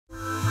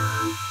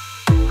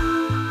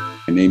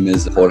My name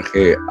is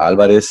Jorge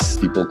Alvarez.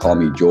 People call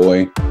me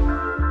Joy.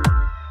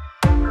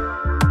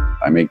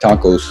 I make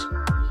tacos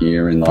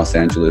here in Los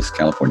Angeles,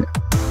 California.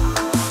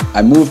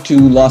 I moved to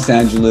Los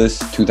Angeles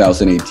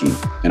 2018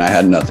 and I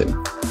had nothing.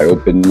 I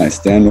opened my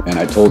stand and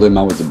I told him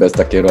I was the best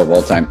taquero of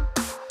all time.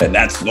 And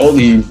that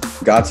slowly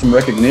got some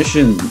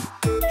recognition.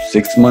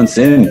 6 months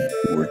in,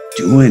 we're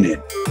doing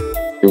it.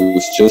 It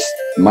was just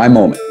my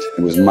moment.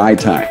 It was my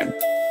time.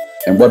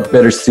 And what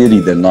better city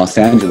than Los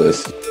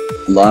Angeles?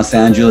 Los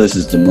Angeles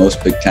is the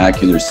most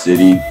spectacular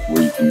city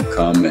where you can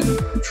come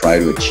and try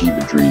to achieve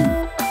a dream.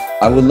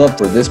 I would love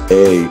for this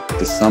day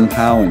to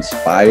somehow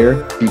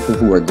inspire people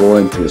who are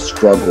going through a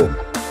struggle.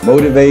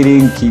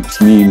 Motivating keeps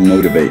me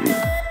motivating.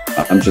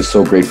 I'm just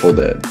so grateful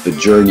that the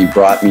journey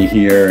brought me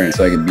here and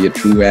so I can be a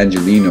true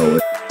Angelino.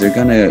 They're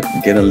gonna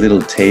get a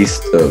little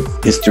taste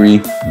of history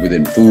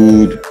within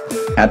food,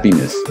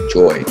 happiness,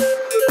 joy.